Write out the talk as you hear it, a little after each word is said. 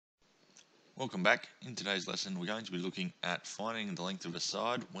Welcome back. In today's lesson we're going to be looking at finding the length of a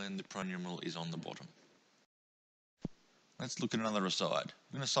side when the pronumeral is on the bottom. Let's look at another aside.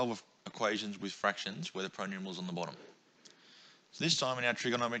 We're going to solve equations with fractions where the pronumeral is on the bottom. So this time in our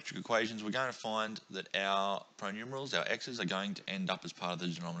trigonometric equations we're going to find that our pronumerals, our x's, are going to end up as part of the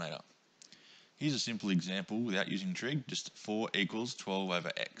denominator. Here's a simple example without using trig, just 4 equals 12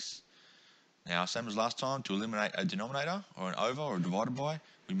 over x. Now, same as last time, to eliminate a denominator or an over or a divided by,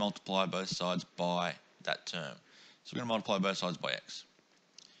 we multiply both sides by that term. So we're going to multiply both sides by x.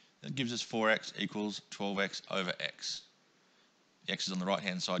 That gives us 4x equals 12x over x. The x's on the right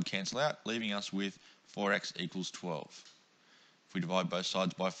hand side cancel out, leaving us with 4x equals 12. If we divide both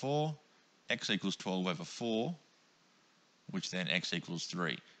sides by 4, x equals 12 over 4, which then x equals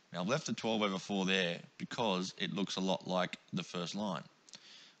 3. Now I've left the 12 over 4 there because it looks a lot like the first line.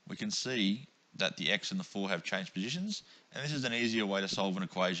 We can see that the x and the 4 have changed positions, and this is an easier way to solve an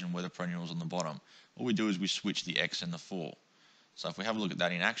equation where the pronumeral is on the bottom. All we do is we switch the x and the 4. So if we have a look at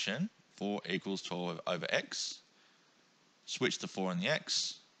that in action, 4 equals 12 over x, switch the 4 and the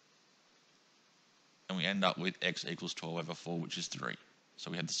x, and we end up with x equals 12 over 4, which is 3. So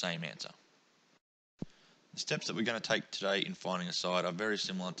we have the same answer. The steps that we're going to take today in finding a side are very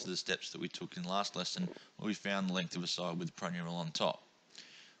similar to the steps that we took in last lesson where we found the length of a side with the pronumeral on top.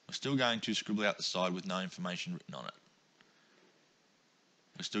 We're still going to scribble out the side with no information written on it.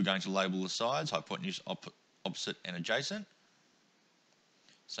 We're still going to label the sides, hypotenuse, opposite and adjacent,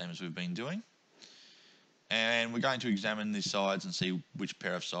 same as we've been doing. And we're going to examine the sides and see which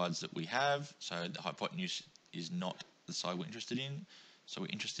pair of sides that we have. So the hypotenuse is not the side we're interested in, so we're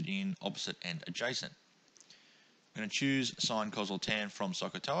interested in opposite and adjacent. We're going to choose sine, cos or tan from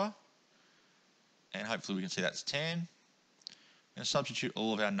SOHCAHTOA, and hopefully we can see that's tan. We're going to substitute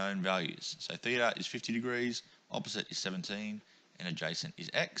all of our known values. So theta is 50 degrees, opposite is 17, and adjacent is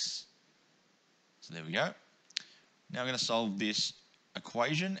x. So there we go. Now we're going to solve this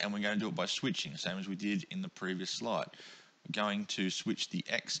equation, and we're going to do it by switching, same as we did in the previous slide. We're going to switch the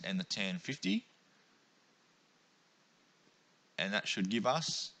x and the tan 50, and that should give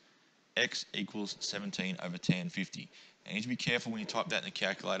us x equals 17 over tan 50. And you need to be careful when you type that in the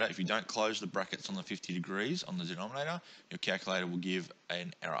calculator. If you don't close the brackets on the 50 degrees on the denominator, your calculator will give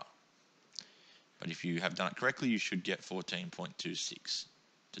an error. But if you have done it correctly, you should get 14.26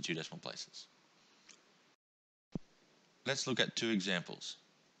 to 2 decimal places. Let's look at 2 examples.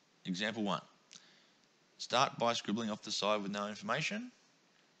 Example 1. Start by scribbling off the side with no information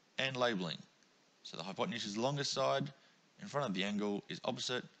and labelling. So the hypotenuse is the longest side, in front of the angle is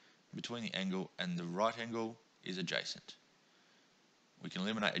opposite, between the angle and the right angle is adjacent. We can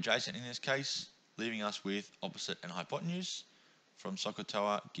eliminate adjacent in this case, leaving us with opposite and hypotenuse. From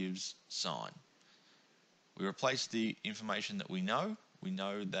SOHCAHTOA gives sine. We replace the information that we know. We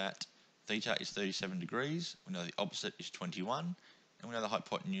know that theta is 37 degrees, we know the opposite is 21, and we know the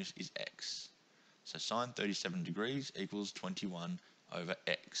hypotenuse is x. So sine 37 degrees equals 21 over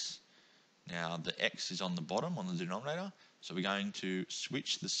x. Now the x is on the bottom, on the denominator, so we're going to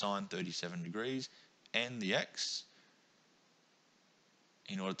switch the sine 37 degrees and the x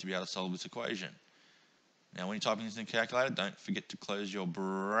in order to be able to solve this equation. Now when you're typing this in the calculator, don't forget to close your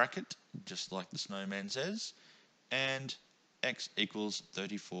bracket, just like the snowman says, and x equals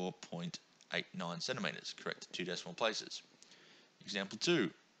 34.89 centimetres, correct 2 decimal places. Example 2.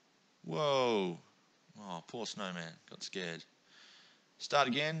 Whoa, oh poor snowman, got scared. Start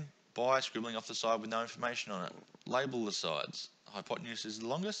again by scribbling off the side with no information on it. Label the sides. The hypotenuse is the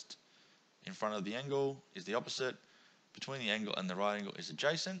longest, in front of the angle is the opposite, between the angle and the right angle is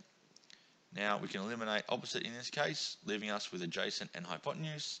adjacent. Now we can eliminate opposite in this case, leaving us with adjacent and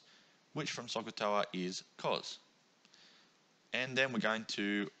hypotenuse, which from SOHCAHTOA is cos. And then we're going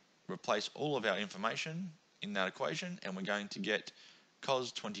to replace all of our information in that equation, and we're going to get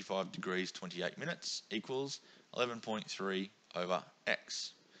cos 25 degrees 28 minutes equals 11.3 over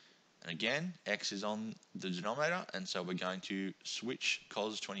x. And again, x is on the denominator, and so we're going to switch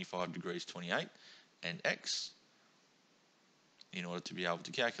cos 25 degrees 28 and x in order to be able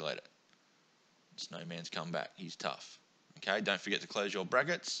to calculate it. Snowman's come back, he's tough. Okay, don't forget to close your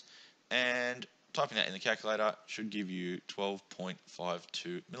brackets, and typing that in the calculator should give you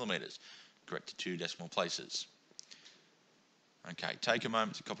 12.52 millimetres, correct to 2 decimal places. Okay, take a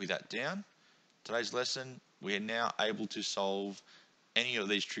moment to copy that down. Today's lesson, we are now able to solve any of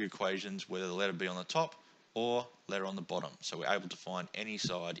these trig equations, whether the letter be on the top or letter on the bottom. So we're able to find any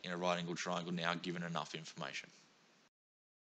side in a right angle triangle now given enough information.